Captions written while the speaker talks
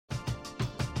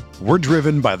We're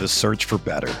driven by the search for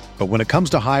better. But when it comes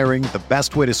to hiring, the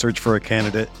best way to search for a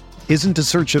candidate isn't to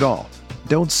search at all.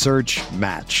 Don't search,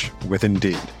 match with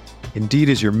Indeed. Indeed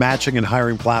is your matching and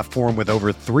hiring platform with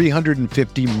over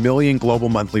 350 million global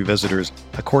monthly visitors,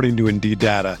 according to Indeed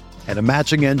data, and a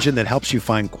matching engine that helps you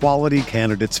find quality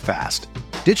candidates fast.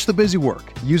 Ditch the busy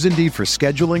work. Use Indeed for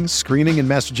scheduling, screening, and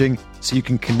messaging so you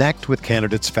can connect with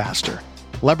candidates faster.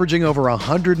 Leveraging over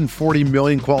 140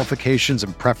 million qualifications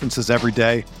and preferences every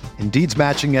day, Indeed's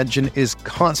matching engine is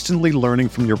constantly learning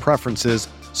from your preferences,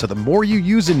 so the more you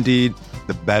use Indeed,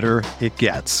 the better it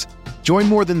gets. Join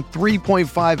more than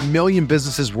 3.5 million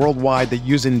businesses worldwide that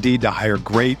use Indeed to hire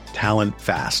great talent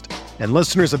fast. And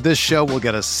listeners of this show will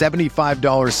get a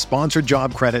 $75 sponsored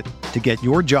job credit to get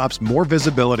your jobs more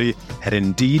visibility at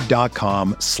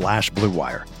Indeed.com/Blue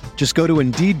Wire. Just go to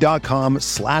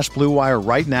Indeed.com/Blue Wire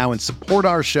right now and support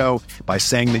our show by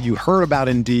saying that you heard about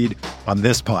Indeed on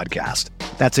this podcast.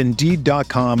 That's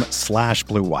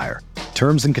Indeed.com/Blue Wire.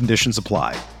 Terms and conditions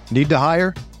apply. Need to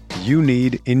hire? You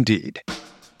need Indeed.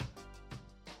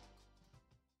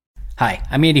 Hi,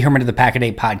 I'm Andy Herman of the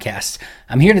Pack-A-Day Podcast.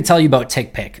 I'm here to tell you about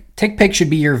TickPick. TickPick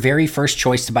should be your very first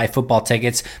choice to buy football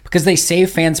tickets because they save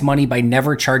fans money by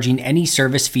never charging any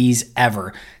service fees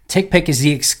ever. TickPick is the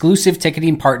exclusive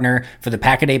ticketing partner for the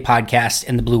Pack-A-Day Podcast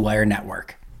and the Blue Wire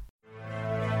Network.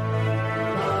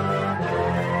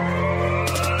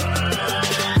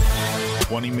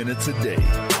 Minutes a day,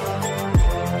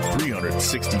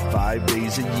 365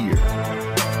 days a year.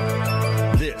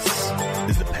 This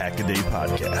is the Pack-A-Day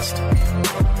Podcast.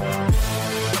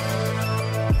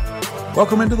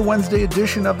 Welcome into the Wednesday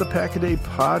edition of the Pack-A-Day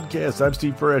Podcast. I'm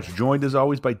Steve Perich, joined as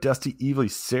always by Dusty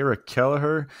Evely, Sarah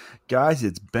Kelleher. Guys,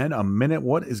 it's been a minute.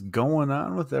 What is going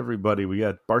on with everybody? We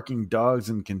got barking dogs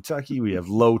in Kentucky. We have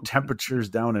low temperatures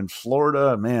down in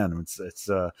Florida. Man, it's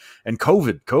and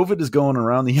COVID is going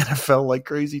around the NFL like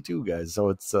crazy too, guys. So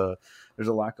it's there's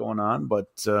a lot going on. But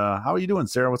how are you doing,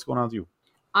 Sarah? What's going on with you?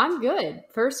 I'm good.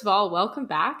 First of all, welcome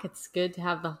back. It's good to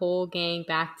have the whole gang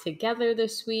back together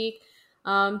this week.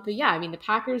 But yeah, I mean, the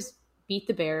Packers beat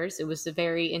the Bears. It was a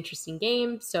very interesting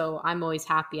game, so I'm always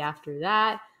happy after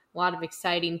that. A lot of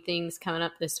exciting things coming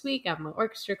up this week. I have my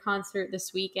orchestra concert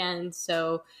this weekend,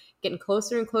 so getting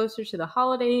closer and closer to the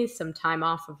holidays, some time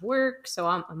off of work. So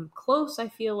I'm close, I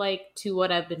feel like, to what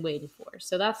I've been waiting for.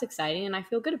 So that's exciting, and I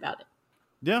feel good about it.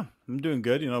 Yeah, I'm doing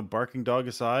good. Barking dog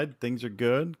aside, things are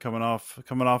good. Coming off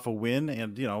a win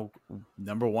and,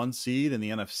 number one seed in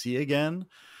the NFC again.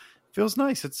 Feels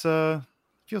nice. It's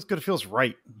feels good. It feels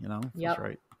right. Feels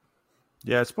right.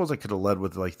 Yeah, I suppose I could have led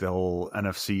with like the whole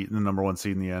NFC, the number one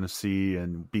seed in the NFC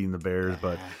and beating the Bears,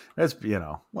 but that's,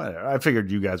 whatever. I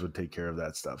figured you guys would take care of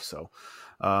that stuff. So,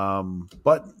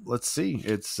 but let's see.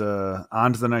 It's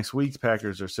on to the next week. The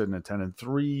Packers are sitting at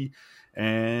 10-3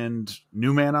 and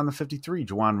new man on the 53.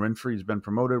 Juwan Winfrey has been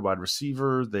promoted, wide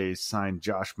receiver. They signed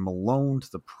Josh Malone to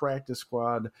the practice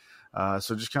squad.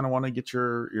 So just kind of want to get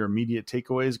your immediate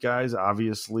takeaways, guys.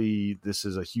 Obviously, this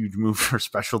is a huge move for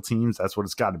special teams. That's what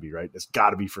it's got to be, right? It's got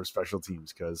to be for special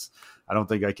teams because I don't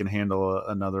think I can handle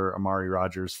another Amari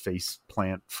Rodgers face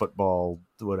plant football,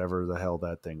 whatever the hell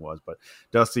that thing was. But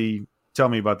Dusty, tell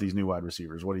me about these new wide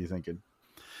receivers. What are you thinking?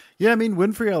 Yeah, I mean,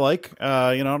 Winfrey I like.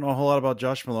 I don't know a whole lot about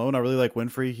Josh Malone. I really like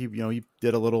Winfrey. He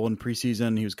did a little in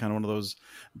preseason. He was kind of one of those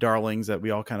darlings that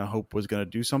we all kind of hope was going to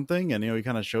do something. And, he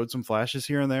kind of showed some flashes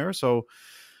here and there. So,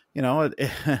 it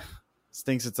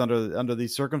stinks it's under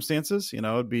these circumstances.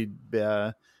 It'd be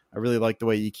I really like the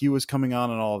way EQ was coming on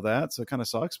and all of that. So it kind of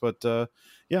sucks. But,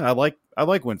 yeah, I like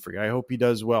Winfrey. I hope he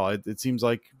does well. It seems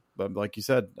like you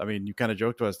said, I mean, you kind of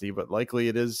joked to us, Steve, but likely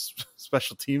it is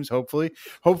special teams.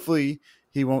 Hopefully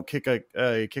he won't kick a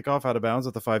kickoff out of bounds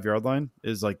at the 5-yard line.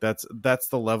 Is like that's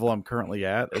the level I'm currently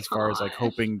at as far as like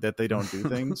hoping that they don't do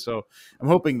things. So I'm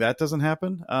hoping that doesn't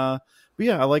happen. But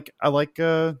yeah, I like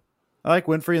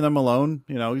Winfrey and then Malone.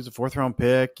 He's a 4th-round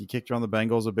pick. He kicked around the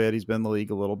Bengals a bit. He's been in the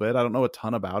league a little bit. I don't know a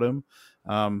ton about him,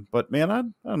 but man, I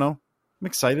don't know. I'm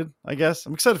excited. I guess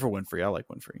I'm excited for Winfrey. I like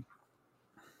Winfrey.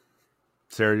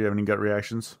 Sarah, do you have any gut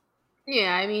reactions?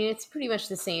 Yeah, I mean, it's pretty much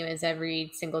the same as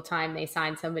every single time they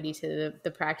sign somebody to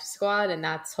the practice squad, and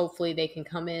that's hopefully they can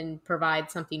come in, provide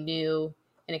something new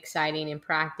and exciting in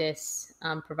practice,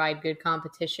 provide good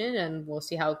competition, and we'll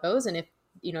see how it goes. And if,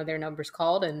 their number's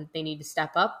called and they need to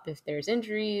step up, if there's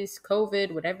injuries,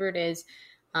 COVID, whatever it is,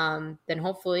 then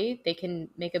hopefully they can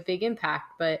make a big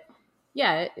impact. But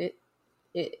yeah,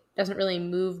 it doesn't really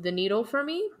move the needle for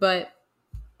me, but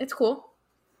it's cool.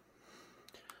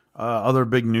 Other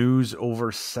big news,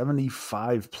 over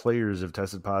 75 players have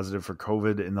tested positive for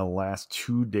COVID in the last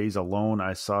 2 days alone.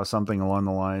 I saw something along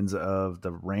the lines of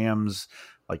the Rams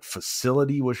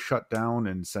facility was shut down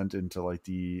and sent into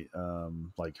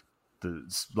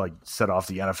set off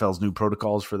the NFL's new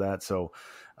protocols for that. So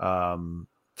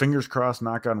fingers crossed,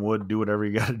 knock on wood, do whatever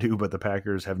you got to do. But the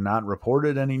Packers have not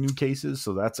reported any new cases,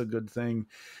 so that's a good thing.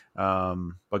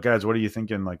 But guys, what are you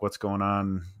thinking? What's going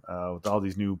on with all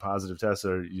these new positive tests?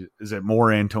 Is it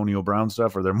more Antonio Brown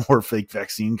stuff? Are there more fake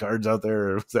vaccine cards out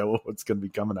there? Or is that what's going to be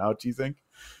coming out, do you think?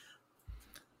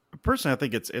 Personally, I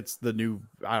think it's the new.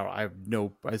 I have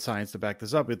no science to back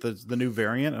this up. It's the new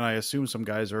variant, and I assume some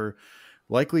guys are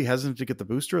likely hesitant to get the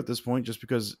booster at this point, just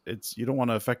because you don't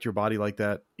want to affect your body like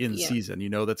that in season.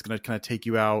 That's going to kind of take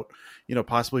you out,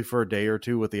 possibly for a day or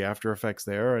two with the after effects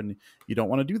there, and you don't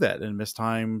want to do that and miss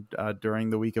time during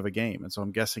the week of a game. And so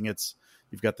I'm guessing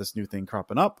you've got this new thing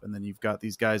cropping up, and then you've got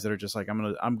these guys that are just like,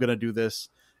 I'm gonna do this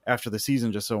after the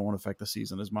season just so it won't affect the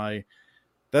season.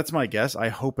 That's my guess. I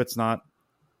hope it's not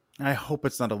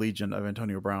a legion of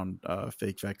Antonio Brown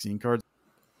fake vaccine cards.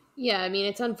 Yeah, I mean,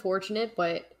 it's unfortunate,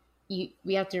 but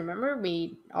we have to remember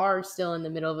we are still in the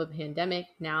middle of a pandemic.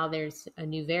 Now there's a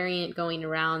new variant going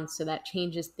around, so that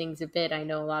changes things a bit. I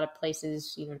know a lot of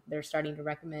places, they're starting to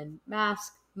recommend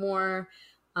masks more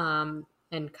and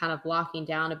kind of locking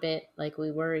down a bit like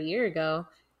we were a year ago.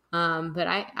 But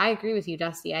I agree with you,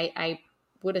 Dusty. I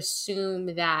would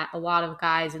assume that a lot of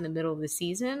guys in the middle of the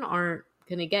season aren't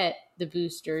going to get the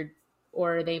booster,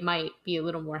 or they might be a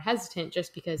little more hesitant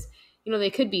just because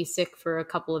they could be sick for a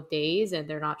couple of days and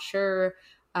they're not sure.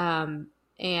 And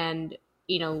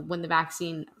when the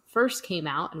vaccine first came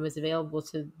out and was available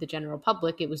to the general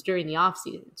public, it was during the off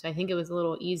season. So I think it was a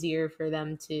little easier for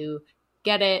them to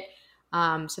get it.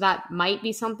 So that might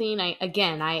be something.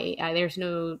 There's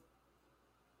no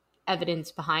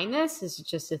evidence behind this. This is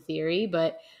just a theory,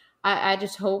 but I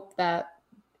just hope that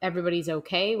everybody's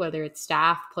okay, whether it's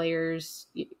staff, players,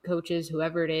 coaches,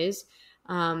 whoever it is.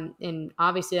 And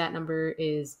obviously that number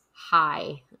is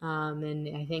high.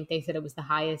 And I think they said it was the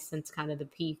highest since kind of the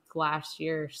peak last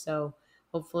year. So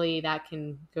hopefully that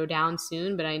can go down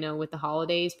soon. But I know with the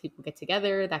holidays, people get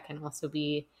together. That can also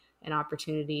be an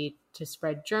opportunity to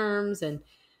spread germs and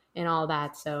all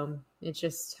that. So it's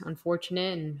just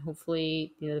unfortunate. And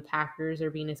hopefully, the Packers are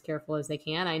being as careful as they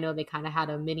can. I know they kind of had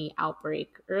a mini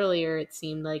outbreak earlier, it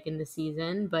seemed like, in the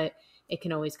season, but it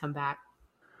can always come back.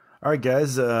 All right,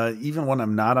 guys. Even when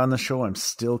I'm not on the show, I'm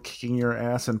still kicking your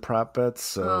ass in prop bets.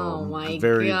 So I'm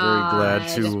very, very glad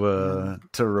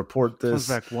to report this.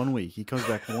 He comes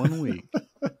back 1 week.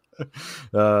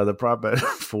 The prop bet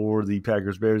for the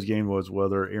Packers-Bears game was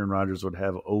whether Aaron Rodgers would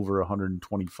have over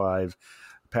 125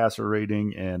 passer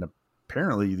rating, and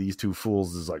apparently these two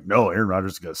fools is like, no, Aaron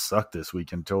Rodgers is going to suck this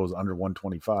week and chose under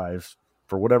 125.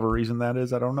 For whatever reason that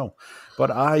is, I don't know. But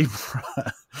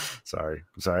sorry.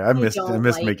 I miss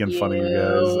making fun of you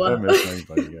guys. I miss making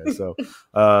fun of you guys. So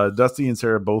Dusty and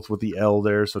Sarah both with the L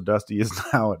there. So Dusty is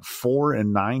now at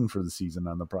 4-9 for the season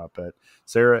on the prop bet.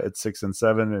 Sarah at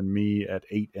 6-7, and me at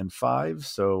 8-5.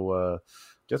 So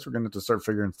guess we're going to have to start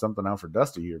figuring something out for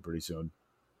Dusty here pretty soon.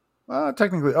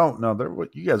 Technically,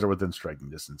 you guys are within striking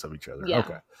distance of each other. Yeah.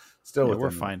 Okay, still,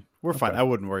 we're fine. We're fine. I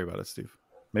wouldn't worry about it, Steve.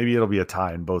 Maybe it'll be a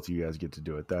tie and both of you guys get to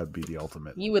do it. That would be the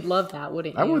ultimate. You would love that,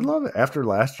 wouldn't you? I would love it. After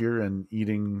last year and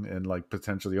eating and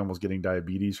potentially almost getting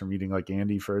diabetes from eating like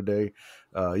Andy for a day.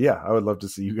 I would love to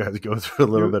see you guys go through a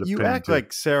little bit of pain. You act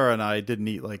like Sarah and I didn't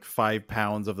eat like 5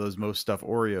 pounds of those most stuffed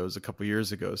Oreos a couple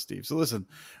years ago, Steve. So listen,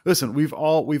 we've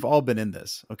all been in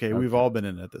this. Okay. We've all been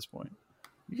in it at this point.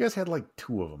 You guys had like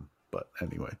 2 of them. But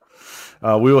anyway,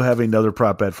 we will have another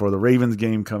prop bet for the Ravens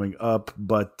game coming up.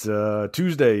 But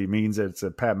Tuesday means that it's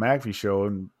a Pat McAfee show,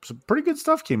 and some pretty good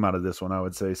stuff came out of this one, I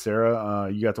would say.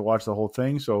 Sarah, you got to watch the whole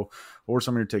thing. So what were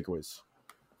some of your takeaways?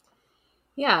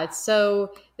 Yeah,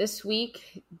 so this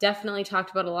week definitely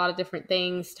talked about a lot of different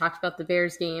things, talked about the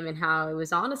Bears game and how it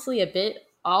was honestly a bit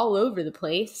all over the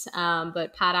place.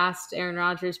 But Pat asked Aaron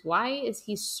Rodgers, why is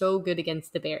he so good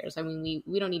against the Bears? I mean,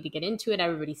 we don't need to get into it.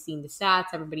 Everybody's seen the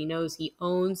stats. Everybody knows he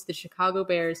owns the Chicago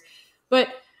Bears. But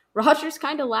Rodgers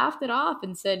kind of laughed it off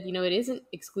and said, it isn't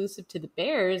exclusive to the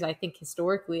Bears. I think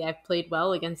historically I've played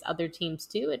well against other teams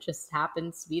too. It just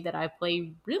happens to be that I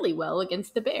play really well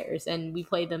against the Bears, and we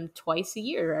play them twice a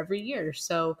year, every year.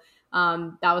 So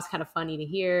that was kind of funny to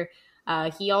hear.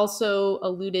 He also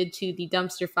alluded to the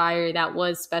dumpster fire that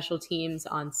was special teams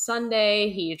on Sunday.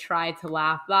 He tried to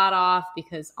laugh that off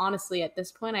because honestly, at this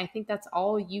point, I think that's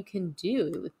all you can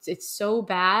do. It's so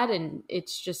bad and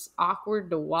it's just awkward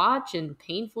to watch and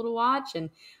painful to watch. And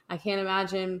I can't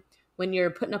imagine when you're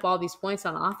putting up all these points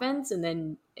on offense and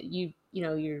then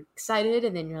you're excited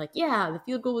and then you're like, yeah, the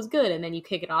field goal was good. And then you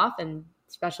kick it off and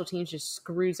special teams just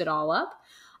screws it all up.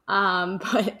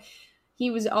 But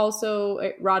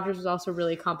Rodgers was also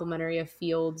really complimentary of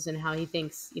Fields and how he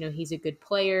thinks, he's a good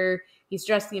player. He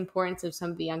stressed the importance of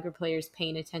some of the younger players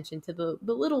paying attention to the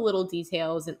little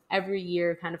details and every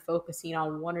year kind of focusing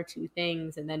on one or two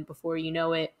things. And then before you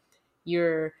know it,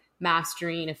 you're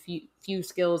mastering a few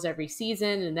skills every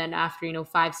season. And then after,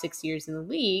 5-6 years in the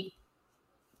league,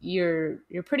 you're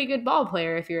a pretty good ball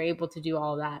player if you're able to do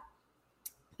all that.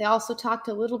 They also talked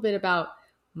a little bit about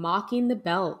mocking the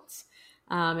belt.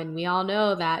 And we all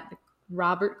know that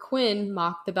Robert Quinn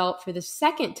mocked the belt for the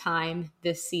second time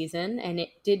this season, and it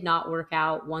did not work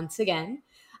out once again.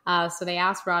 So they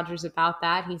asked Rodgers about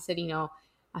that. He said,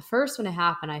 at first when it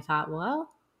happened, I thought, well,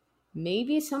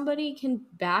 maybe somebody can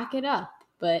back it up.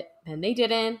 But then they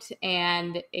didn't,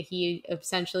 and he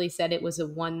essentially said it was a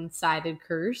one-sided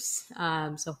curse.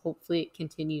 So hopefully it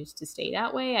continues to stay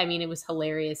that way. I mean, it was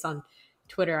hilarious on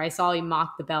Twitter. I saw he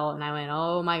mock the belt, and I went,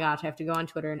 oh my gosh, I have to go on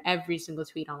Twitter, and every single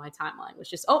tweet on my timeline was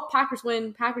just, oh, Packers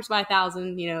win, Packers by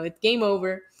 1,000, it's game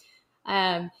over.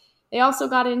 They also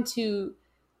got into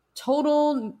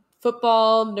total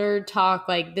football nerd talk,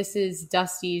 like this is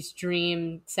Dusty's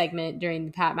dream segment during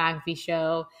the Pat McAfee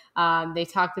show. They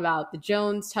talked about the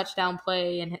Jones touchdown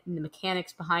play and the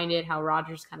mechanics behind it, how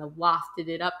Rodgers kind of lofted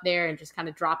it up there and just kind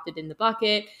of dropped it in the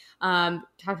bucket.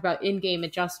 Talked about in-game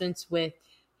adjustments with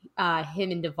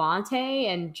him and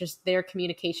Devontae and just their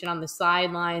communication on the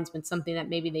sidelines when something that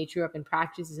maybe they drew up in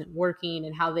practice isn't working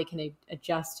and how they can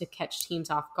adjust to catch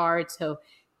teams off guard. So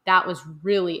that was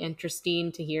really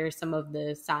interesting to hear some of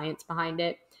the science behind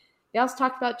it. They also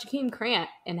talked about Jakeem Grant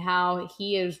and how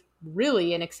he is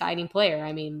really an exciting player.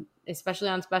 I mean, especially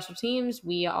on special teams,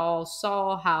 we all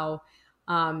saw how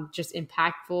just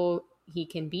impactful he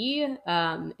can be,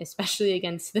 especially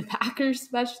against the Packers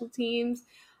special teams.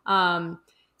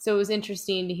 So it was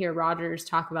interesting to hear Rodgers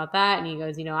talk about that. And he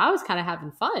goes, I was kind of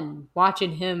having fun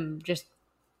watching him just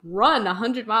run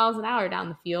 100 miles an hour down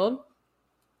the field.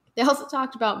 They also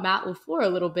talked about Matt LaFleur a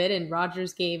little bit, and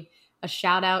Rodgers gave a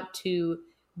shout out to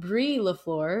Brie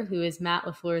LaFleur, who is Matt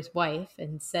LaFleur's wife,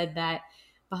 and said that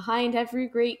behind every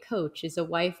great coach is a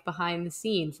wife behind the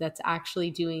scenes that's actually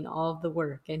doing all of the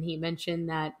work. And he mentioned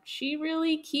that she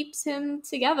really keeps him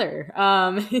together,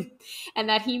 and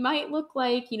that he might look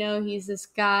like, he's this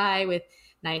guy with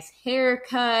nice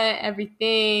haircut,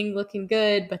 everything looking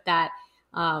good, but that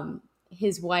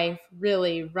his wife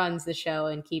really runs the show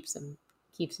and keeps him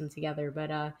together.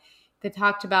 But they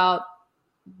talked about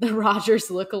the Rodgers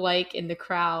lookalike in the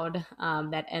crowd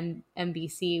that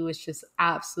NBC was just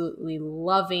absolutely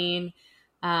loving.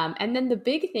 And then the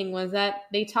big thing was that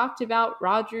they talked about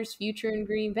Rodgers' future in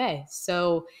Green Bay.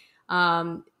 So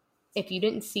if you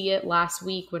didn't see it last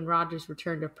week when Rodgers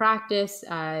returned to practice,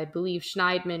 I believe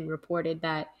Schneidman reported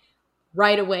that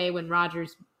right away when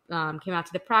Rodgers came out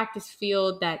to the practice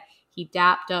field that he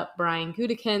dapped up Brian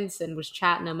Gutekunst and was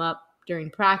chatting him up during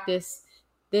practice.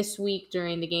 This week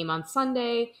during the game on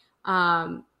Sunday,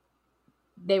 the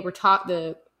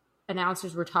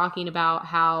announcers were talking about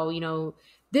how, he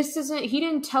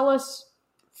didn't tell us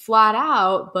flat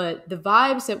out, but the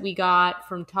vibes that we got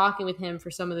from talking with him for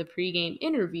some of the pregame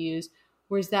interviews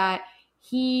was that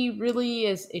he really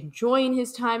is enjoying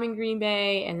his time in Green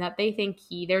Bay and that they think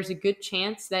there's a good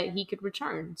chance that he could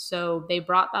return. So they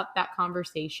brought up that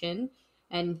conversation.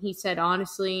 And he said,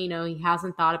 honestly, he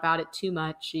hasn't thought about it too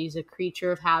much. He's a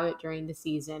creature of habit during the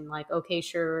season. Like, okay,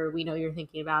 sure, we know you're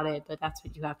thinking about it, but that's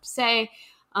what you have to say.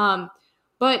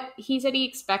 But he said he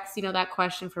expects, that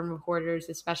question from reporters,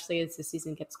 especially as the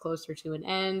season gets closer to an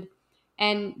end,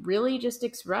 and really just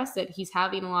express that he's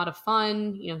having a lot of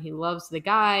fun. He loves the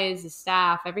guys, the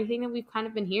staff, everything that we've kind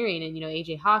of been hearing. And,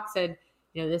 AJ Hawk said,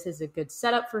 this is a good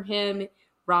setup for him.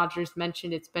 Rodgers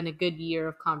mentioned it's been a good year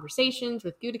of conversations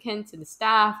with Gutekunst and the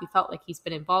staff. He felt like he's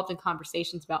been involved in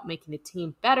conversations about making the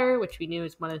team better, which we knew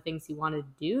is one of the things he wanted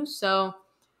to do. So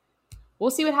we'll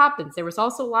see what happens. There was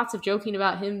also lots of joking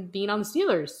about him being on the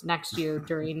Steelers next year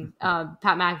during Pat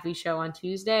McAfee show on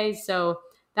Tuesday. So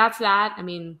that's that. I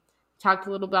mean, talked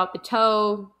a little about the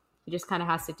toe. He just kind of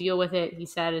has to deal with it, he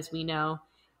said, as we know.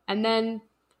 And then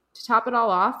to top it all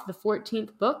off, the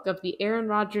 14th book of the Aaron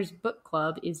Rodgers book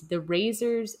club is The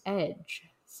Razor's Edge.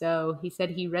 So he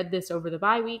said he read this over the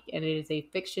bye week, and it is a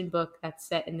fiction book that's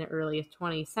set in the early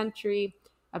 20th century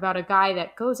about a guy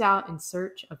that goes out in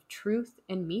search of truth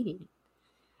and meaning.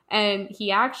 And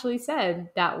he actually said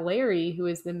that Larry, who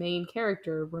is the main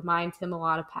character, reminds him a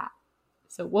lot of Pat.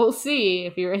 So we'll see.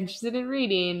 If you're interested in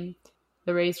reading,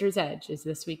 The Razor's Edge is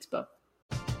this week's book.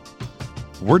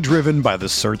 We're driven by the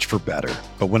search for better.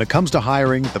 But when it comes to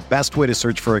hiring, the best way to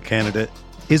search for a candidate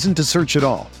isn't to search at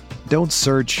all. Don't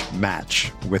search,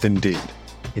 match with Indeed.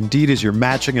 Indeed is your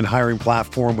matching and hiring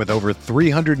platform with over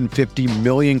 350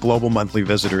 million global monthly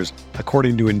visitors,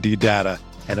 according to Indeed data,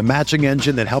 and a matching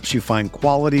engine that helps you find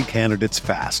quality candidates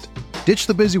fast. Ditch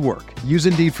the busy work. Use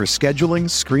Indeed for scheduling,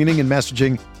 screening, and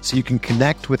messaging so you can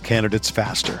connect with candidates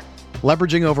faster.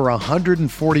 Leveraging over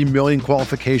 140 million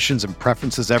qualifications and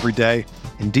preferences every day,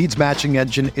 Indeed's matching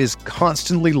engine is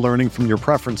constantly learning from your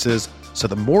preferences, so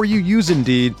the more you use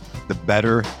Indeed, the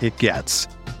better it gets.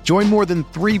 Join more than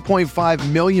 3.5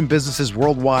 million businesses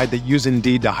worldwide that use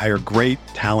Indeed to hire great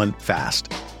talent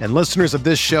fast. And listeners of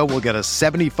this show will get a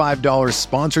 $75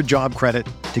 sponsored job credit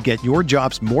to get your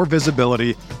jobs more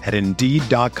visibility at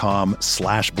Indeed.com/Blue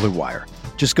Wire.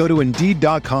 Just go to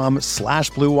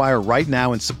Indeed.com/Blue Wire right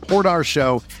now and support our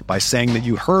show by saying that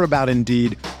you heard about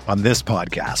Indeed on this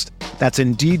podcast. That's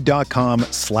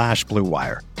Indeed.com/Blue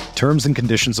Wire. Terms and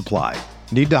conditions apply.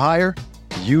 Need to hire?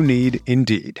 You need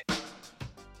Indeed.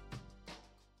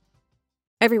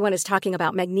 Everyone is talking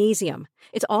about magnesium.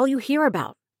 It's all you hear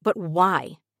about. But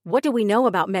why? What do we know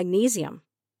about magnesium?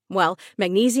 Well,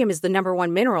 magnesium is the number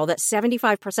one mineral that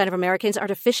 75% of Americans are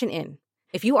deficient in.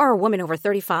 If you are a woman over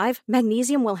 35,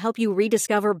 magnesium will help you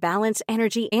rediscover balance,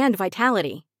 energy, and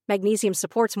vitality. Magnesium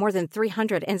supports more than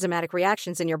 300 enzymatic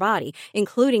reactions in your body,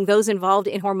 including those involved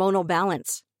in hormonal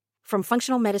balance. From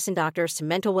functional medicine doctors to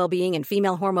mental well-being and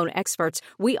female hormone experts,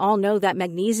 we all know that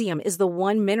magnesium is the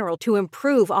one mineral to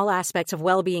improve all aspects of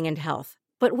well-being and health.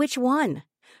 But which one?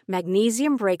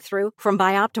 Magnesium Breakthrough from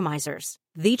Bioptimizers,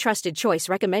 the trusted choice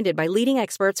recommended by leading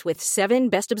experts with 7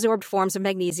 best-absorbed forms of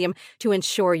magnesium to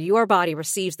ensure your body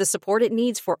receives the support it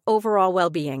needs for overall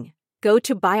well-being. Go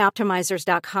to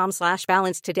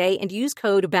bioptimizers.com/balance today and use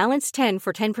code BALANCE10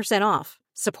 for 10% off.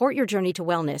 Support your journey to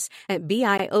wellness at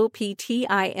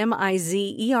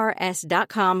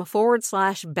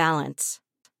bioptimizers.com/balance.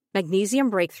 Magnesium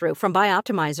Breakthrough from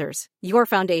Bioptimizers, your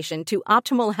foundation to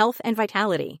optimal health and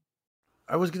vitality.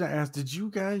 I was going to ask, did you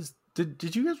guys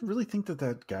really think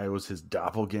that guy was his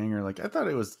doppelganger? Like, I thought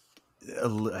it was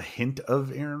a hint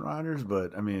of Aaron Rodgers,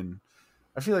 but I mean,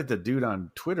 I feel like the dude on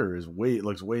Twitter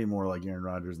looks way more like Aaron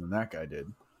Rodgers than that guy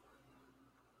did.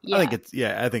 Yeah. I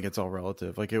think it's all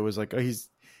relative. Like, it was like, oh, he's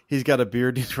got a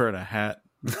beard, he's wearing a hat.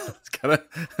 It's kind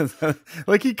of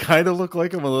like, he kind of looked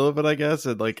like him a little bit, I guess.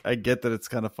 And like, I get that it's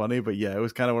kind of funny, but yeah, it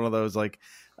was kind of one of those, like,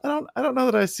 I don't know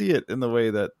that I see it in the way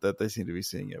that they seem to be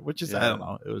seeing it, which is, I don't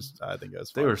know. I think it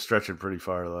was fun. They were stretching pretty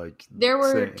far. Like, there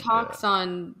were talks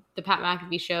on the Pat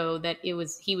McAfee show that he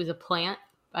was a plant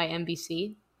by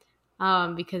NBC.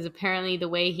 Because apparently the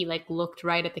way he like looked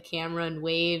right at the camera and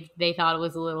waved, they thought it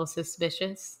was a little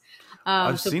suspicious.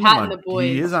 I've seen Pat him and the boys,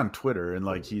 he is on Twitter, and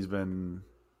like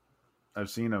I've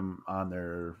seen him on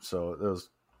there, so it was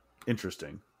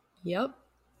interesting. Yep.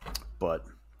 But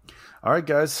all right,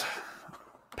 guys,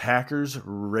 Packers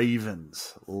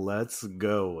Ravens, let's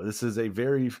go. This is a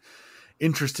very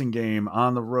interesting game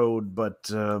on the road, but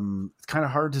it's kind of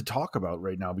hard to talk about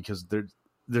right now because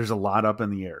there's a lot up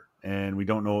in the air. And we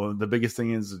don't know. The biggest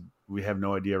thing is we have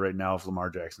no idea right now if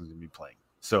Lamar Jackson is going to be playing.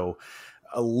 So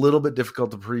a little bit difficult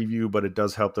to preview, but it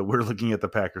does help that we're looking at the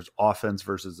Packers offense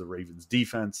versus the Ravens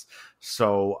defense.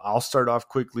 So I'll start off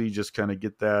quickly, just kind of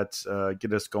get us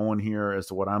going here as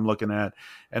to what I'm looking at.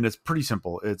 And it's pretty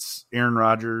simple. It's Aaron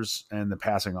Rodgers and the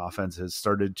passing offense has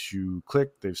started to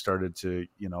click. They've started to,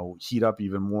 heat up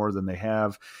even more than they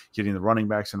have, getting the running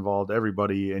backs involved,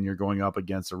 everybody. And you're going up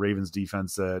against a Ravens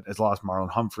defense that has lost Marlon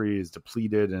Humphrey, is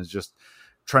depleted, and is just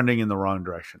trending in the wrong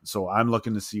direction. So I'm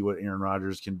looking to see what Aaron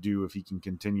Rodgers can do if he can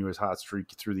continue his hot streak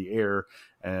through the air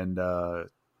and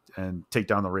take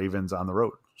down the Ravens on the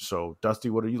road. So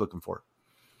Dusty, what are you looking for?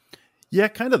 Yeah,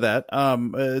 kind of that.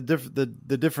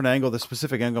 The different angle, the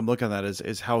specific angle I'm looking at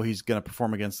is how he's going to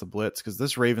perform against the blitz, because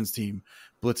this Ravens team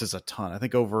blitzes a ton. I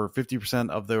think over 50%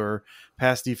 of their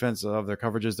pass defense of their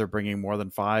coverages, they're bringing more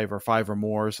than 5 or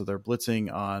more. So they're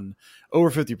blitzing on over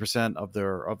 50% of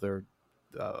their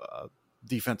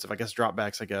defensive,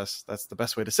 dropbacks, that's the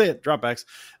best way to say it, dropbacks.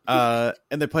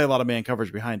 And they play a lot of man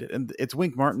coverage behind it. And it's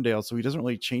Wink Martindale, so he doesn't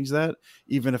really change that,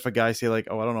 even if a guy say like,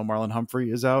 I don't know, Marlon Humphrey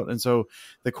is out. And so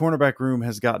the cornerback room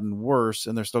has gotten worse,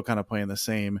 and they're still kind of playing the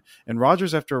same. And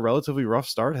Rodgers, after a relatively rough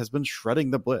start, has been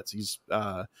shredding the blitz. He's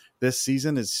this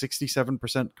season is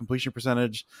 67% completion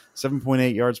percentage,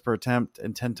 7.8 yards per attempt,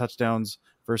 and 10 touchdowns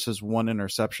versus 1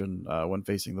 interception when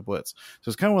facing the blitz. So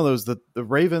it's kind of one of those, the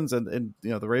Ravens and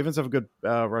the Ravens have a good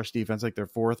rush defense. Like they're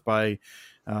 4th by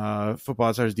Football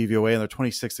Outsiders DVOA, and they're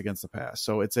 26th against the pass.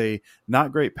 So it's a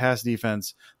not great pass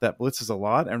defense that blitzes a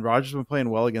lot, and Rodgers has been playing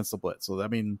well against the blitz. So I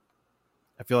mean,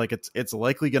 I feel like it's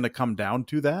likely going to come down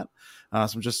to that.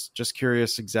 So I'm just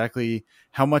curious exactly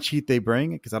how much heat they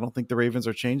bring, because I don't think the Ravens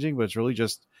are changing, but it's really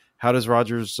just how does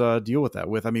Rodgers deal with that?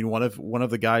 One of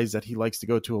the guys that he likes to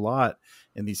go to a lot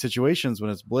in these situations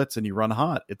when it's blitz and you run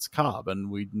hot, it's Cobb,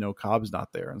 and we know Cobb's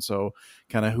not there. And so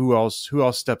kind of who else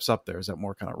steps up there? Is that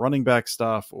more kind of running back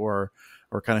stuff, or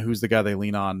kind of who's the guy they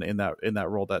lean on in that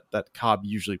role that Cobb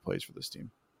usually plays for this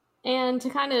team? And to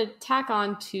kind of tack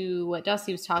on to what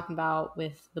Dusty was talking about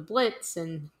with the blitz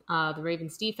and the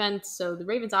Ravens defense. So the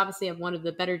Ravens obviously have one of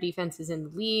the better defenses in the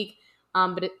league,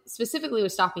 but it specifically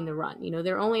was stopping the run.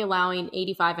 They're only allowing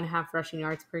 85.5 rushing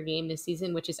yards per game this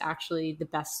season, which is actually the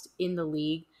best in the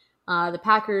league. The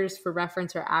Packers, for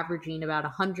reference, are averaging about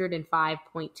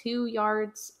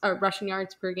 105.2 rushing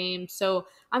yards per game. So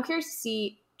I'm curious to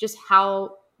see just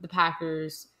how the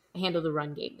Packers handle the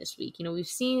run game this week. We've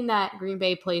seen that Green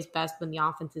Bay plays best when the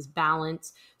offense is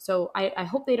balanced. So I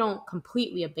hope they don't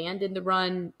completely abandon the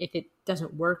run if it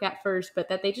doesn't work at first, but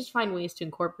that they just find ways to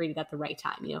incorporate it at the right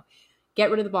time. Get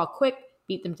rid of the ball quick,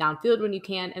 beat them downfield when you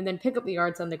can, and then pick up the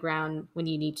yards on the ground when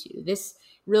you need to. This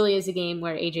really is a game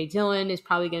where A.J. Dillon is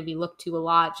probably going to be looked to a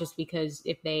lot, just because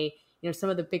if they, some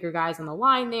of the bigger guys on the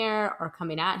line there are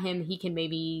coming at him, he can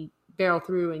maybe barrel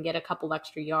through and get a couple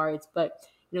extra yards. But,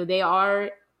 they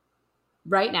are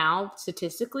right now,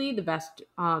 statistically, the best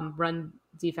run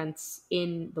defense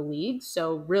in the league.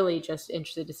 So really just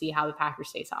interested to see how the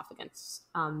Packers face off against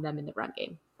them in the run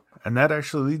game. And that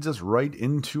actually leads us right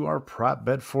into our prop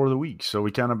bet for the week. So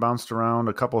we kind of bounced around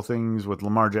a couple of things with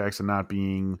Lamar Jackson not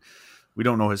being, we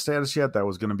don't know his status yet. That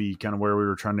was going to be kind of where we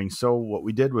were trending. So what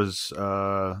we did was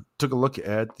took a look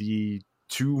at the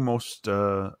 2 most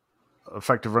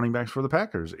effective running backs for the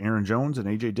Packers, Aaron Jones and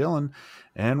A.J. Dillon,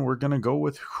 and we're going to go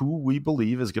with who we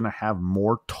believe is going to have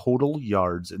more total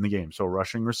yards in the game. So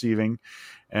rushing, receiving,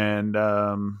 and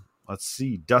let's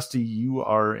see, Dusty, you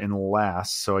are in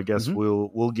last, so I guess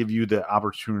we'll give you the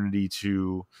opportunity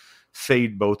to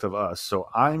fade both of us. So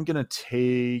I'm going to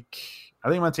take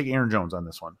Aaron Jones on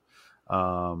this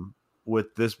one.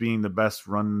 With this being the best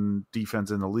run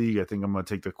defense in the league, I think I'm going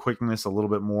to take the quickness a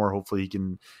little bit more. Hopefully he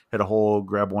can hit a hole,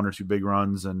 grab 1 or 2 big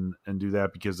runs and do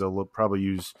that, because they'll probably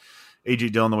use A.J.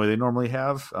 Dillon the way they normally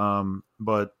have.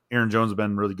 But Aaron Jones has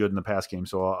been really good in the pass game,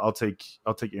 so I'll take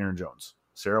Aaron Jones.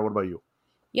 Sarah, what about you?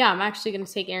 Yeah, I'm actually going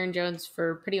to take Aaron Jones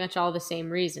for pretty much all the same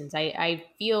reasons. I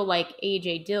feel like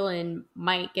A.J. Dillon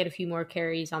might get a few more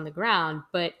carries on the ground,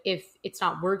 but if it's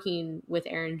not working with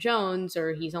Aaron Jones,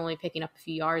 or he's only picking up a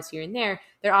few yards here and there,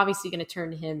 they're obviously going to turn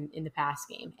to him in the pass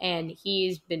game. And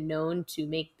he's been known to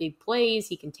make big plays.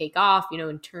 He can take off,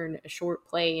 and turn a short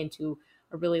play into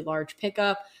a really large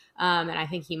pickup. And I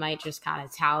think he might just kind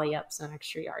of tally up some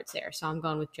extra yards there. So I'm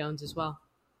going with Jones as well.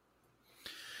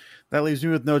 That leaves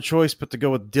me with no choice but to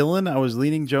go with Dillon. I was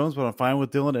leaning Jones, but I'm fine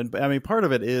with Dillon. And I mean, part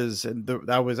of it is,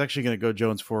 I was actually going to go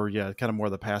Jones for, kind of more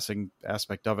the passing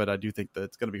aspect of it. I do think that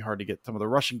it's going to be hard to get some of the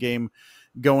rushing game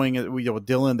going. With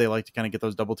Dillon, they like to kind of get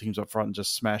those double teams up front and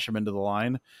just smash them into the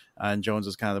line. And Jones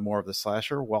is kind of more of the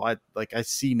slasher. Well, I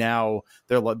see now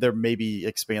they're maybe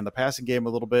expand the passing game a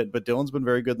little bit, but Dillon's been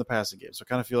very good in the passing game. So I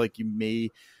kind of feel like you may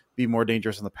be more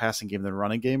dangerous in the passing game than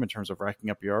running game in terms of racking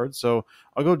up yards. So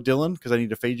I'll go Dillon because I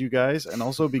need to fade you guys, and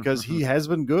also because he has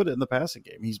been good in the passing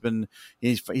game. He's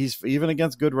even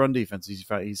against good run defense.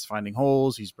 He's finding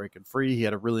holes. He's breaking free. He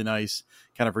had a really nice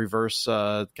kind of reverse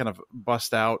kind of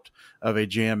bust out of a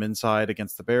jam inside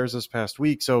against the Bears this past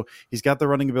week. So he's got the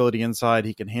running ability inside.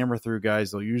 He can hammer through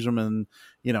guys. They'll use him in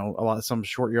some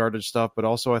short yardage stuff, but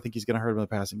also I think he's going to hurt him in the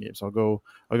passing game. So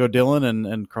I'll go Dillon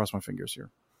and cross my fingers here.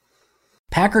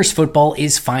 Packers football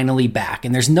is finally back,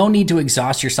 and there's no need to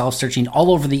exhaust yourself searching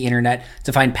all over the internet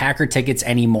to find Packer tickets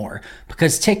anymore,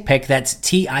 because TickPick, that's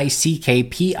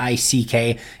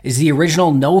TickPick, is the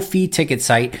original no-fee ticket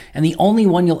site, and the only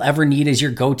one you'll ever need as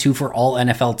your go-to for all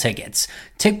NFL tickets.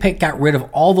 TickPick got rid of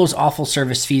all those awful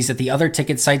service fees that the other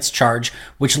ticket sites charge,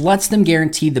 which lets them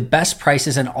guarantee the best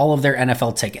prices on all of their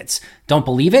NFL tickets. Don't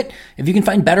believe it? If you can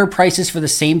find better prices for the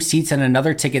same seats on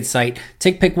another ticket site,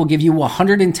 TickPick will give you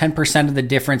 110% of the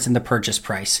difference in the purchase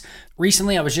price.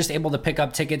 Recently, I was just able to pick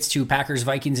up tickets to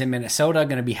Packers-Vikings in Minnesota.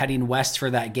 Going to be heading west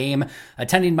for that game.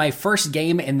 Attending my first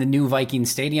game in the new Vikings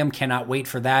Stadium. Cannot wait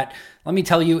for that. Let me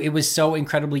tell you, it was so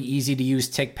incredibly easy to use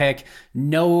TickPick.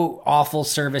 No awful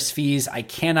service fees. I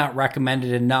cannot recommend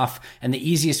it enough. And the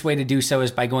easiest way to do so is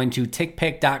by going to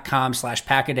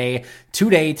tickpick.com/packaday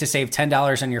today to save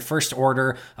 $10 on your first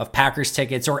order of Packers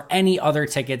tickets or any other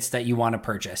tickets that you want to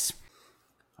purchase.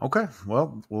 Okay,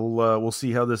 well, we'll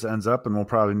see how this ends up, and we'll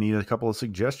probably need a couple of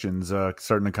suggestions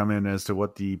starting to come in as to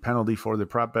what the penalty for the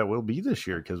prop bet will be this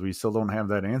year, because we still don't have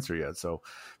that answer yet. So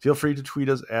feel free to tweet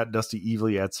us at Dusty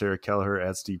Evely, at Sarah Kelleher,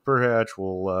 at Steve Perhatch.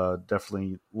 We'll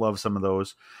definitely love some of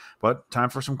those. But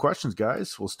time for some questions,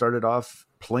 guys. We'll start it off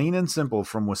plain and simple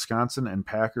from Wisconsin and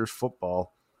Packers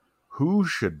football. Who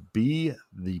should be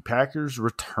the Packers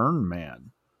return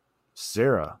man?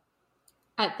 Sarah.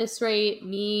 At this rate,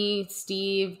 me,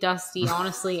 Steve, Dusty,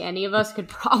 honestly, any of us could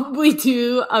probably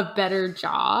do a better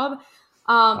job.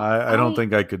 I don't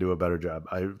think I could do a better job.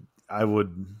 I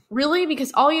would. Really?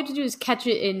 Because all you have to do is catch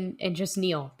it and just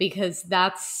kneel, because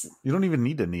that's... You don't even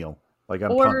need to kneel, like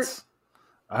on punts.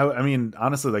 I mean,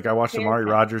 honestly, like I watched Amari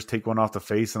Rodgers take one off the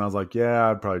face, and I was like, yeah,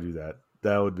 I'd probably do that.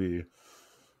 That would be...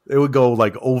 It would go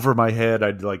like over my head.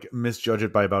 I'd like misjudge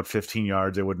it by about 15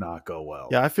 yards. It would not go well.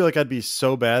 Yeah, I feel like I'd be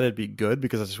so bad it'd be good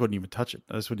because I just wouldn't even touch it.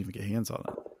 I just wouldn't even get hands on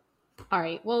it. All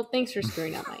right. Well, thanks for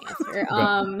screwing up my answer.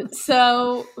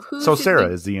 So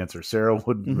Sarah is the answer. Sarah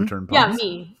would return punts. Yeah,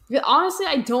 me. Honestly,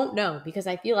 I don't know, because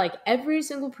I feel like every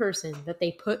single person that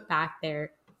they put back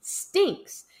there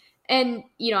stinks. And,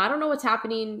 I don't know what's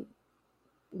happening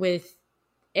with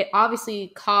it.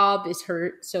 Obviously, Cobb is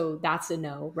hurt, so that's a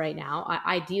no right now.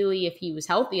 Ideally, if he was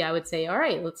healthy, I would say, all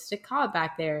right, let's stick Cobb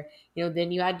back there.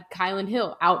 Then you had Kylan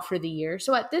Hill out for the year.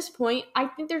 So at this point, I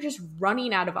think they're just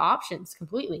running out of options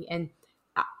completely. And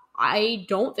I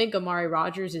don't think Amari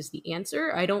Rodgers is the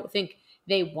answer. I don't think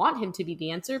they want him to be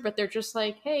the answer, but they're just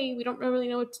like, hey, we don't really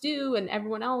know what to do, and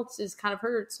everyone else is kind of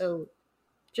hurt, so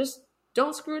just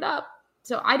don't screw it up.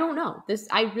 So I don't know.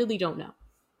 I really don't know.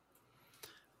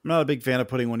 I'm not a big fan of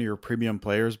putting one of your premium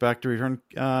players back to return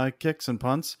kicks and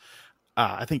punts.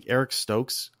 I think Eric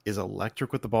Stokes is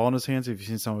electric with the ball in his hands. If you've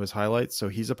seen some of his highlights, so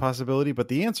he's a possibility. But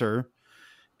the answer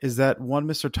is that one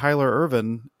Mr. Tyler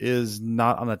Ervin is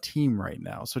not on a team right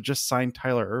now. So just sign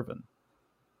Tyler Ervin.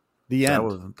 The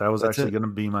end. That was actually going to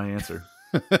be my answer.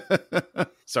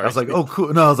 Sorry. I was like, oh,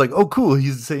 cool. No, I was like, oh, cool.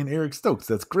 He's saying Eric Stokes.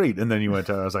 That's great. And then you went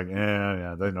to, I was like,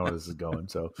 yeah, they know where this is going.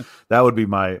 So that would be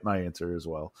my answer as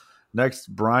well.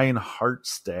 Next, Brian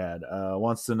Hartstad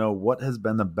wants to know what has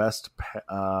been the best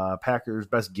Packers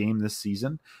best game this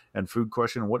season, and food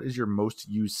question: what is your most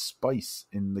used spice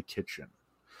in the kitchen?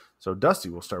 So, Dusty,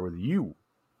 we'll start with you.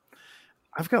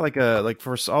 I've got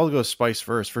I'll go spice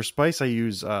first. For spice, I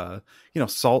use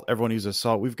salt. Everyone uses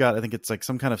salt. We've got, I think it's like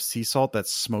some kind of sea salt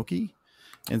that's smoky.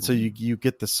 And so you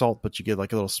get the salt, but you get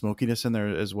like a little smokiness in there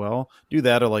as well. Do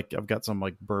that, or like I've got some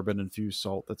like bourbon infused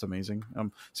salt. That's amazing.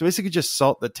 So basically just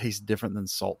salt that tastes different than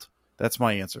salt. That's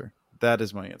my answer. That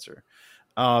is my answer.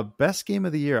 Best game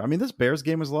of the year. I mean, this Bears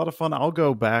game was a lot of fun. I'll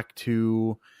go back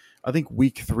to, I think,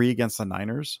 week 3 against the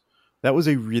Niners. That was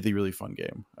a really, really fun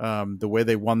game. The way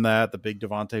they won that, the big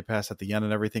Devontae pass at the end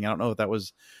and everything. I don't know if that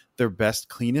was their best,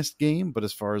 cleanest game, but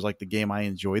as far as like the game I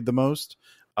enjoyed the most,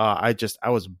 I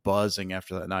was buzzing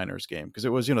after that Niners game, because it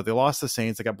was, they lost the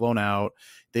Saints, they got blown out,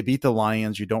 they beat the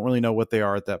Lions. You don't really know what they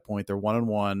are at that point. They're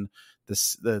 1-1.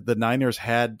 The Niners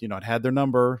had their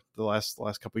number the last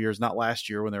couple of years, not last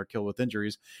year when they were killed with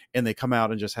injuries, and they come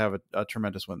out and just have a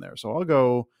tremendous win there. So I'll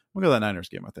go that Niners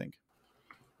game, I think.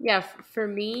 Yeah, for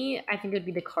me, I think it would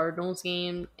be the Cardinals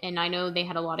game. And I know they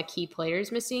had a lot of key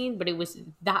players missing, but it was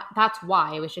that's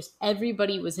why. It was just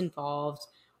everybody was involved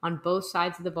on both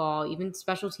sides of the ball. Even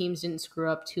special teams didn't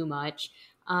screw up too much.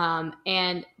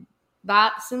 And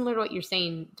that, similar to what you're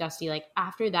saying, Dusty, like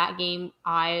after that game,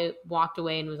 I walked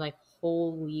away and was like,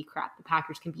 holy crap, the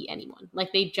Packers can beat anyone.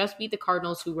 Like they just beat the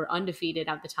Cardinals, who were undefeated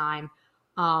at the time,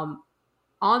 on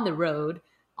the road,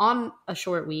 on a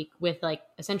short week with like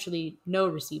essentially no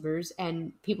receivers,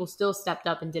 and people still stepped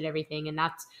up and did everything. And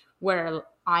that's where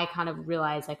I kind of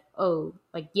realized like, oh,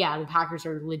 like, yeah, the Packers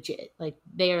are legit. Like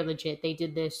they are legit. They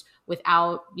did this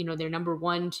without, their number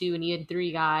 1, 2, and even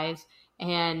 3 guys.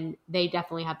 And they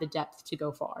definitely have the depth to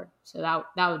go far. So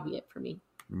that would be it for me.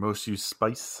 Most used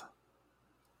spice?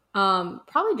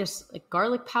 Probably just like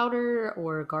garlic powder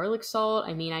or garlic salt.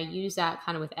 I mean, I use that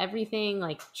kind of with everything,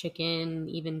 like chicken,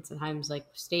 even sometimes like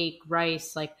steak,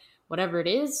 rice, like whatever it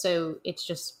is. So it's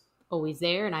just always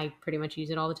there, and I pretty much use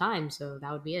it all the time. So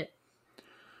that would be it.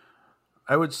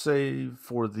 I would say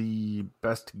for the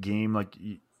best game, like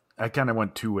I kind of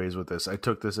went two ways with this. I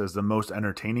took this as the most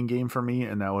entertaining game for me,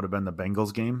 and that would have been the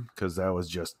Bengals game, because that was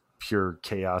just pure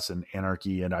chaos and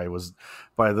anarchy. And I was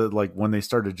when they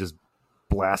started just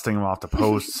blasting them off the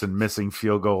posts and missing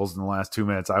field goals in the last 2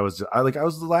 minutes, I was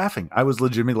laughing. I was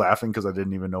legitimately laughing because I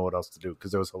didn't even know what else to do,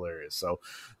 because it was hilarious. So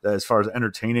as far as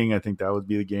entertaining, I think that would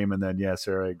be the game. And then, yeah,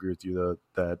 Sarah, I agree with you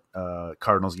that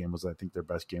Cardinals game was, I think, their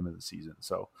best game of the season.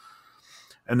 So,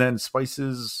 and then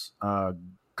spices,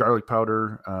 garlic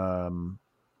powder,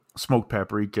 smoked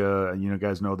paprika. You know,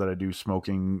 guys know that I do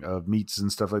smoking of meats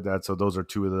and stuff like that. So those are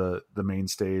two of the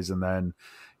mainstays. And then,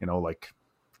 you know, like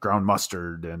ground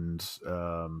mustard and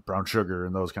brown sugar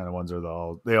and those kind of ones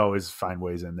they always find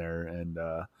ways in there. And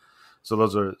so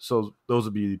those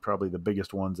would be probably the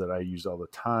biggest ones that I use all the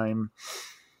time.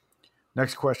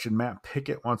 Next question, Matt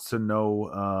Pickett wants to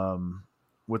know,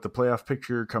 with the playoff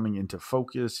picture coming into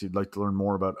focus, he'd like to learn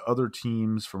more about other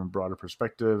teams from a broader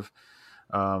perspective.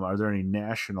 Are there any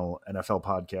national NFL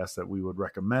podcasts that we would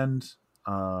recommend?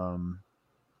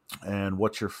 And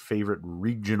what's your favorite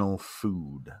regional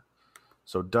food?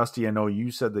 So, Dusty, I know you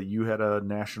said that you had a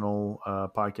national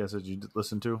podcast that you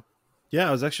listened to. Yeah,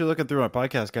 I was actually looking through my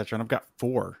podcast catcher, and I've got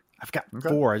four.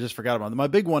 I just forgot about them. My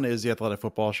big one is the Athletic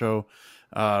Football Show.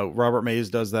 Robert Mays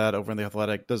does that over in the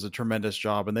Athletic, does a tremendous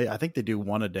job, and I think they do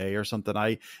one a day or something.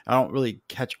 I don't really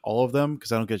catch all of them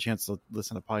because I don't get a chance to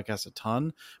listen to podcasts a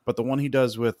ton. But the one he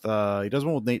does with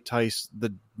one with Nate Tice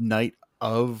the night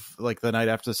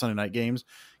after the Sunday night games,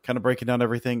 kind of breaking down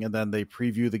everything, and then they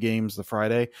preview the games the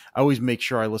Friday. I always make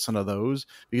sure I listen to those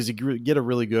because you get a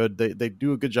really good, they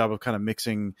do a good job of kind of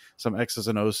mixing some X's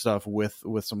and O's stuff with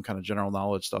some kind of general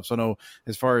knowledge stuff. So I know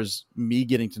as far as me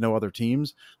getting to know other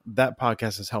teams, that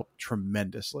podcast has helped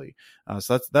tremendously.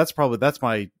 So that's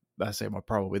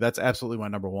absolutely my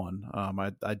number one.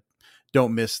 I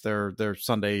don't miss their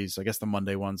Sundays, I guess the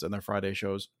Monday ones, and their Friday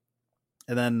shows.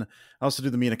 And then I also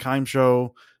do the Mina Kimes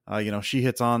show. She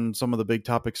hits on some of the big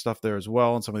topic stuff there as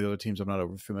well, and some of the other teams I'm not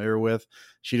over familiar with.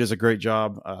 She does a great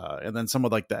job. And then some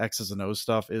of like the X's and O's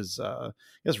stuff is,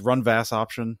 Run Vass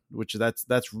option, which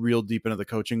that's real deep into the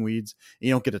coaching weeds.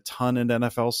 You don't get a ton into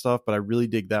NFL stuff, but I really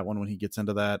dig that one when he gets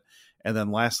into that. And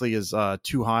then lastly is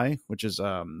Too High, which is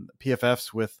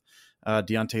PFFs with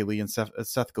Deontay Lee and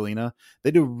Seth Galina.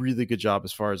 They do a really good job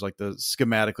as far as like the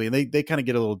schematically, and they kind of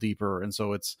get a little deeper. And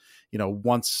so it's,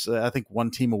 once I think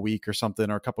one team a week or something,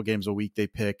 or a couple games a week, they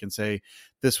pick and say,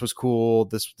 this was cool.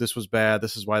 This was bad.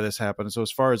 This is why this happened. And so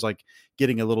as far as like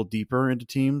getting a little deeper into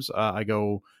teams, I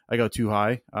go Too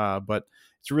High. But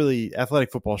it's really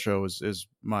Athletic Football Show is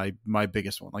my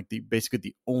biggest one. Like basically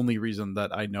the only reason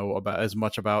that I know about as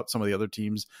much about some of the other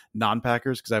teams,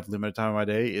 non-Packers, because I have limited time in my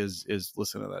day, is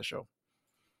listening to that show.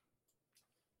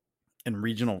 And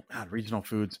regional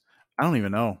foods, I don't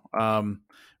even know.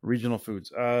 Regional foods,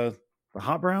 the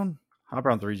hot brown's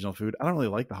a regional food. I don't really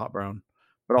like the hot brown,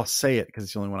 but I'll say it because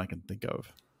it's the only one I can think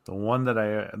of. The one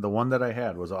that I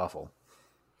had was awful.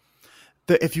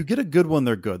 If you get a good one,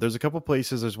 they're good. There's a couple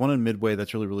places. There's one in Midway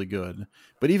that's really, really good.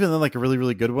 But even then, like a really,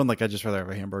 really good one, like I just rather have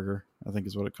a hamburger, I think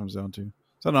is what it comes down to.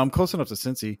 So no, I'm close enough to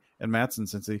Cincy, and Matt's in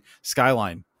Cincy.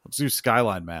 Skyline. Let's do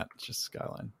Skyline, Matt. Just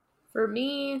Skyline. For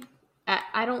me,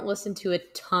 I don't listen to a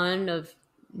ton of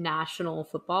national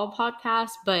football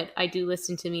podcasts, but I do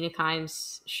listen to Mina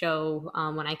Kimes' show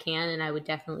when I can, and I would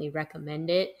definitely recommend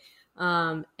it.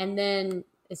 And then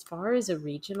as far as a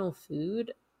regional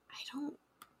food, I don't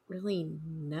really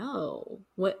know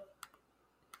what.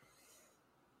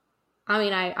 I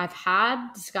mean, I've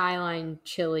had Skyline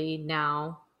chili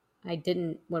now. I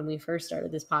didn't when we first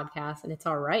started this podcast, and it's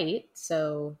all right.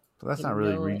 So but that's not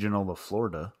really regional to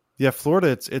Florida. Yeah,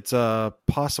 Florida, it's a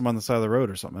possum on the side of the road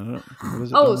or something. What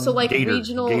is it? Oh, so like gator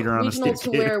regional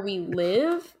to where we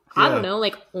live. Yeah. I don't know,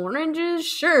 like oranges,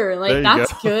 sure, like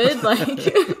that's good. Like,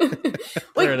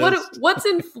 what's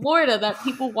in Florida that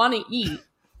people want to eat?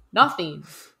 Nothing.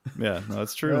 Yeah, no,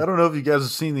 that's true. I don't know if you guys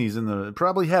have seen these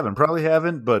probably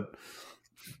haven't, but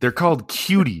they're called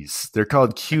cuties.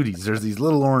 There's these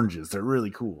little oranges. They're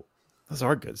really cool. Those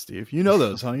are good, Steve. You know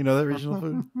those, huh? You know that regional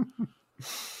food?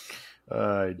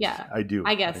 Yeah, I do.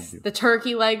 I guess the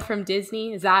turkey leg from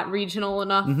Disney, is that regional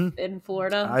enough in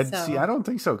Florida? I don't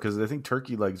think so, because I think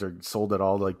turkey legs are sold at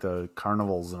all like the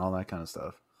carnivals and all that kind of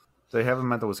stuff. They have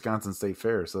them at the Wisconsin State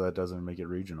Fair, so that doesn't make it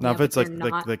regional. Now, if it's like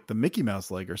the Mickey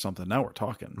Mouse leg or something, now we're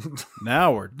talking.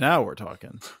 now we're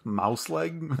talking. Mouse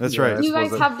leg. That's right. Do you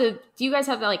guys have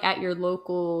the like at your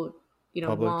local,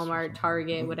 Publix, Walmart,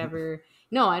 Target, whatever?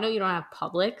 No, I know you don't have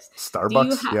Publix.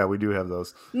 Starbucks? Yeah, we do have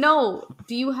those. No.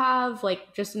 Do you have,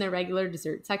 like, just in their regular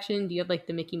dessert section, do you have, like,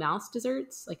 the Mickey Mouse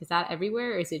desserts? Like, is that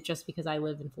everywhere, or is it just because I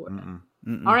live in Florida?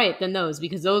 All right, then those,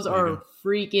 because those are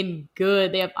freaking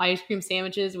good. They have ice cream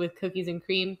sandwiches with cookies and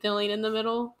cream filling in the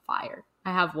middle. Fire.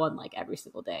 I have one like every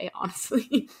single day,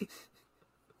 honestly.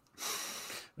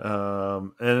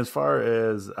 And as far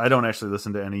as, I don't actually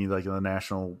listen to any like the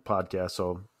national podcast,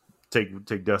 so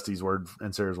take Dusty's word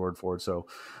and Sarah's word for it. So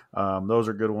those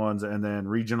are good ones. And then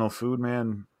regional food,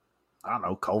 man, I don't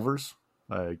know, Culver's.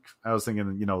 Like I was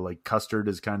thinking, like custard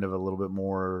is kind of a little bit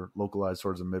more localized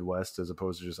towards the Midwest as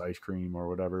opposed to just ice cream or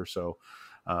whatever. So,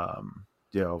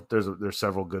 there's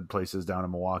several good places down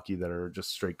in Milwaukee that are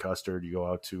just straight custard. You go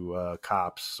out to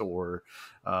Cops or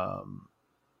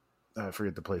I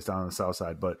forget the place down on the south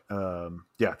side, but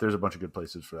there's a bunch of good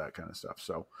places for that kind of stuff.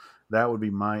 So that would be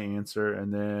my answer.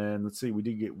 And then let's see, we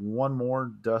did get one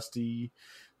more, Dusty.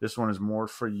 This one is more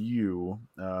for you,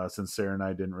 since Sarah and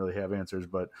I didn't really have answers,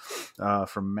 but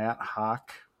from Matt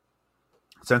Hawk,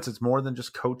 since it's more than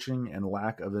just coaching and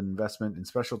lack of investment in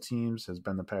special teams has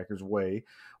been the Packers' way,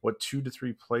 what 2 to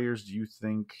 3 players do you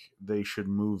think they should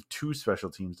move to special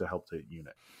teams to help the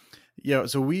unit? Yeah,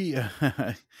 so we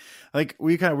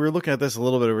we were looking at this a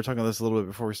little bit. We were talking about this a little bit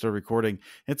before we started recording.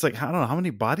 It's like, I don't know, how many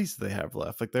bodies do they have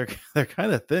left? Like they're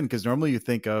kind of thin, because normally you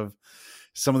think of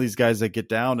some of these guys that get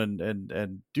down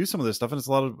and do some of this stuff, and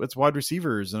it's wide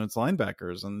receivers and it's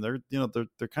linebackers, and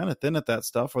they're kind of thin at that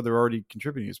stuff, or they're already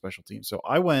contributing to special teams. So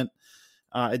I went,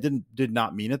 I did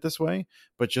not mean it this way,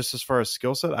 but just as far as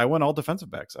skill set, I went all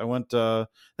defensive backs. I went I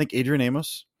think Adrian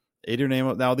Amos.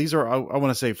 Now these are, I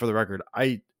want to say for the record,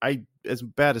 I as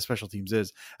bad as special teams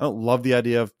is, I don't love the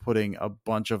idea of putting a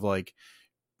bunch of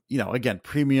again,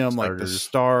 premium, starters. Like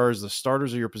the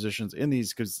starters are your positions in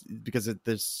these, because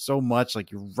there's so much,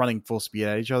 like you're running full speed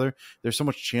at each other. There's so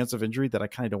much chance of injury that I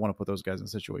kind of don't want to put those guys in a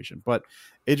situation. But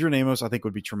Adrian Amos, I think,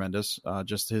 would be tremendous.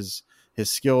 Just his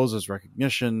skills, his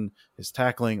recognition, his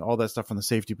tackling, all that stuff from the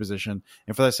safety position.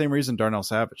 And for that same reason, Darnell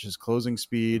Savage, his closing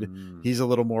speed, he's a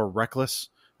little more reckless,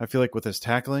 I feel like, with his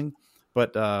tackling.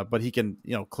 But he can,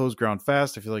 close ground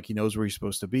fast. I feel like he knows where he's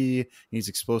supposed to be. He's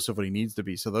explosive when he needs to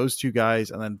be. So those two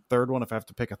guys, and then third one, if I have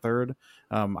to pick a third,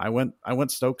 I went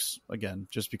Stokes again,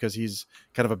 just because he's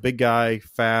kind of a big guy,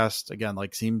 fast, again,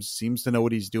 like seems to know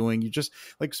what he's doing. You just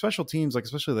like special teams, like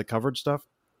especially the coverage stuff.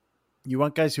 You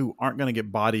want guys who aren't going to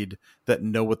get bodied, that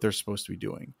know what they're supposed to be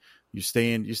doing. You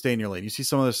stay in your lane. You see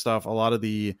some of this stuff, a lot of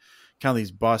the kind of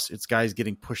these busts, it's guys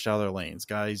getting pushed out of their lanes,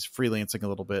 guys freelancing a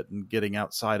little bit and getting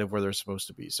outside of where they're supposed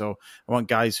to be. So I want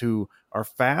guys who are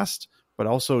fast, but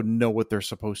also know what they're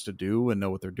supposed to do and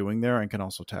know what they're doing there, and can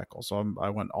also tackle. So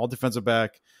I went all defensive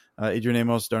back, Adrian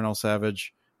Amos, Darnell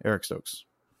Savage, Eric Stokes.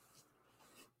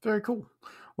 Very cool.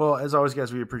 Well, as always,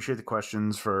 guys, we appreciate the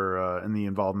questions and the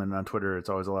involvement on Twitter. It's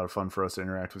always a lot of fun for us to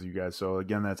interact with you guys. So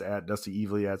again, that's at Dusty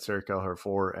Evely, at Sarah Kelleher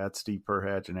 4, at Steve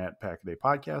Perhatch, and at Pack-A-Day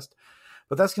Podcast.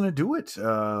 But that's going to do it.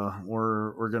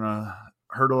 We're going to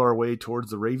hurdle our way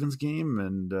towards the Ravens game.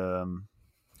 And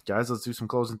guys, let's do some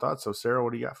closing thoughts. So Sarah,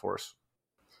 what do you got for us?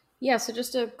 Yeah, so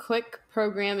just a quick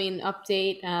programming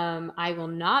update. I will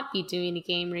not be doing a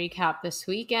game recap this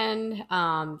weekend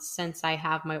since I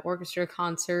have my orchestra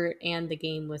concert and the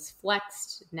game was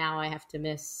flexed. Now I have to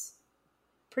miss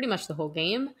pretty much the whole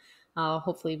game. I'll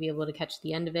hopefully be able to catch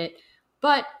the end of it.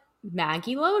 But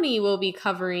Maggie Loney will be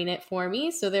covering it for me,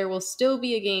 so there will still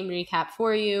be a game recap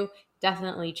for you.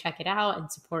 Definitely check it out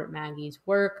and support Maggie's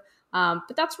work.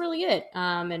 But that's really it.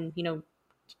 And,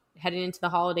 heading into the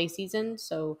holiday season,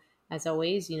 so as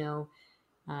always,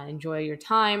 enjoy your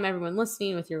time, everyone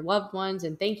listening, with your loved ones.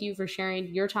 And thank you for sharing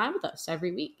your time with us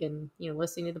every week and,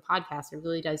 listening to the podcast. It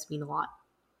really does mean a lot.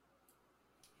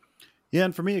 Yeah,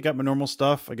 and for me, I got my normal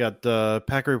stuff. I got the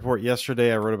Packer Report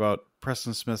yesterday. I wrote about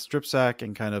Preston Smith's strip sack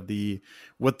and kind of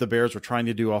what the Bears were trying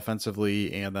to do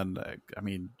offensively. And then,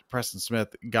 Preston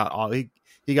Smith he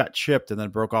got chipped and then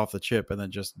broke off the chip and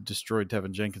then just destroyed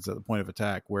Tevin Jenkins at the point of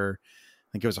attack, where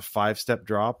I think it was a 5-step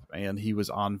drop, and he was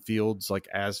on Fields, like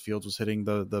as Fields was hitting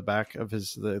the back of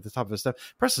the top of his step.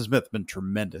 Preston Smith has been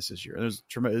tremendous this year. It was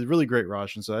a really great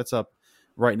rush, and so that's up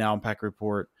right now on Packer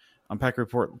Report. On Packer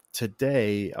Report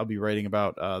today, I'll be writing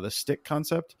about the stick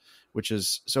concept, which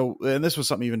is so. And this was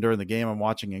something even during the game I'm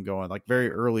watching and going, like, very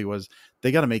early, was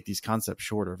they got to make these concepts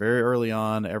shorter. Very early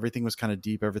on, everything was kind of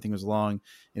deep, everything was long,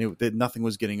 and nothing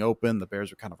was getting open. The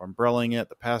Bears were kind of umbrelling it.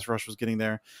 The pass rush was getting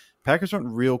there. Packers went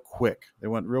real quick. They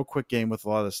went real quick game with a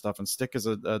lot of this stuff, and stick is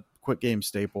a quick game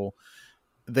staple.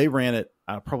 They ran it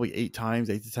probably 8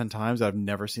 to 10 times. I've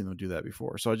never seen them do that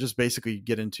before. So I just basically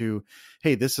get into,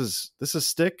 hey, this is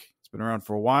stick. Been around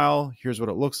for a while. Here's what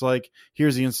it looks like.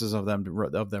 Here's the instances of them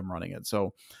running it.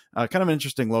 So kind of an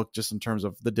interesting look just in terms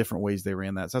of the different ways they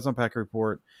ran that. So that's on Packer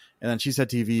Report. And then She Said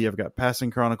TV, I've got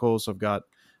Passing Chronicles. So I've got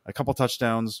a couple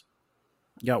touchdowns.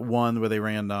 Got one where they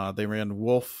ran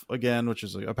Wolf again, which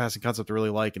is a passing concept I really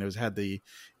like, and it had the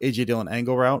AJ Dillon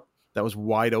angle route that was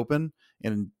wide open,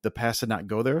 and the pass did not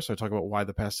go there. So I talk about why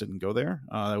the pass didn't go there.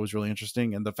 That was really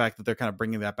interesting, and the fact that they're kind of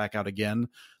bringing that back out again,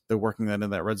 they're working that in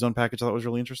that red zone package. I thought was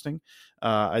really interesting.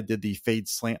 I did the fade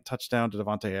slant touchdown to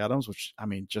Devontae Adams, which I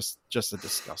mean, just a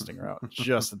disgusting route,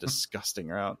 just a disgusting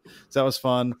route. So that was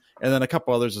fun, and then a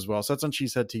couple others as well. So that's on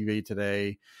Cheesehead TV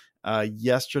today.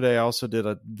 Yesterday I also did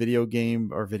a video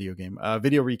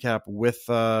recap with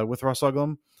Russ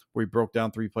Uglum, where we broke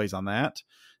down 3 plays on that.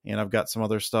 And I've got some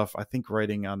other stuff I think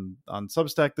writing on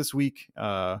Substack this week.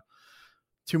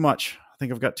 Too much. I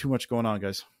think I've got too much going on,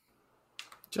 guys.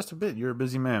 Just a bit. You're a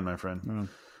busy man, my friend.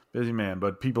 Busy man,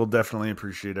 but people definitely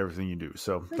appreciate everything you do.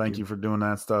 So thank you for doing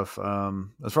that stuff.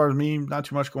 As far as me, not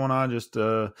too much going on. Just,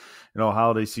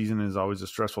 holiday season is always a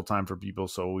stressful time for people.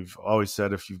 So we've always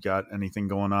said, if you've got anything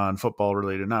going on, football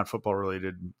related, not football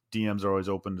related, DMs are always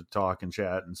open to talk and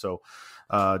chat. And so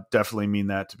definitely mean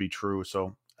that to be true.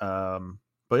 So,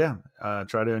 but yeah,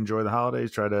 try to enjoy the holidays,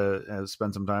 try to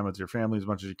spend some time with your family as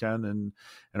much as you can and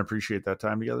appreciate that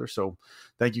time together. So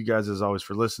thank you guys as always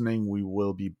for listening. We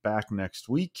will be back next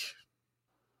week,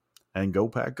 and go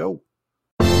Pack Go.